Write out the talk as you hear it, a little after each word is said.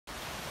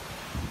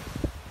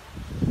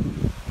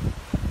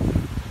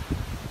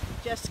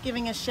Just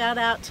giving a shout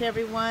out to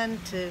everyone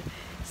to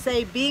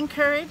say be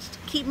encouraged,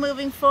 keep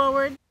moving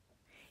forward.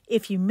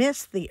 If you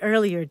missed the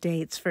earlier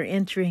dates for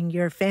entering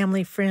your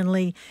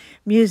family-friendly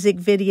music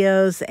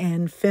videos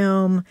and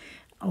film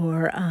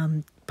or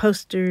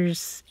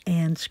posters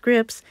and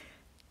scripts,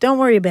 don't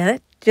worry about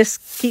it.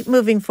 Just keep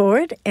moving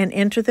forward and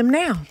enter them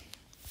now.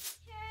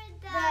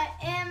 The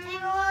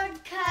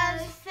Emerald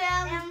Coast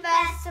Film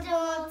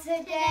Festival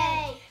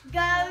today.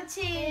 Go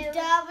to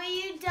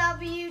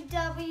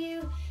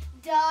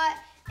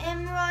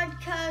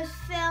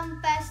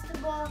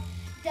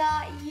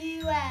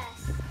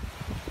www.emeraldcoastfilmfestival.us.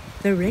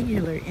 The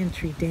regular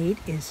entry date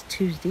is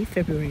Tuesday,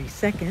 February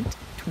 2nd,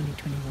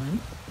 2021.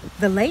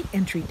 The late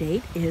entry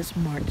date is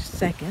March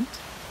 2nd.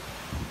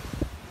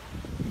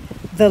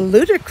 The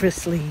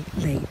ludicrously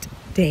late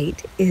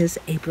date is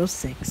April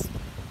 6th.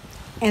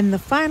 And the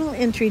final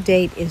entry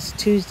date is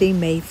Tuesday,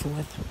 May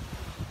 4th.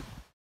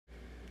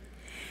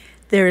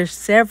 There are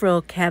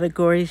several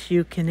categories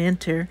you can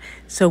enter,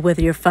 so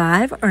whether you're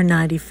 5 or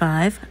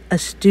 95, a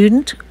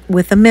student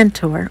with a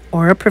mentor,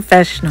 or a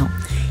professional,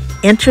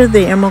 enter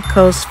the Emerald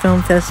Coast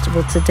Film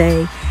Festival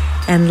today,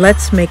 and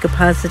let's make a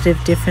positive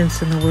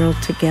difference in the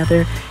world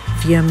together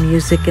via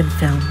music and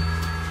film.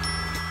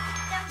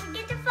 Don't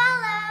forget to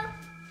follow.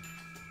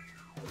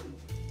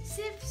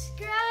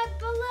 Subscribe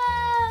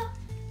below.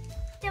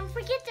 Don't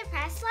forget to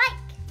press like.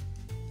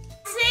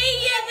 See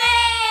you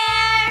there!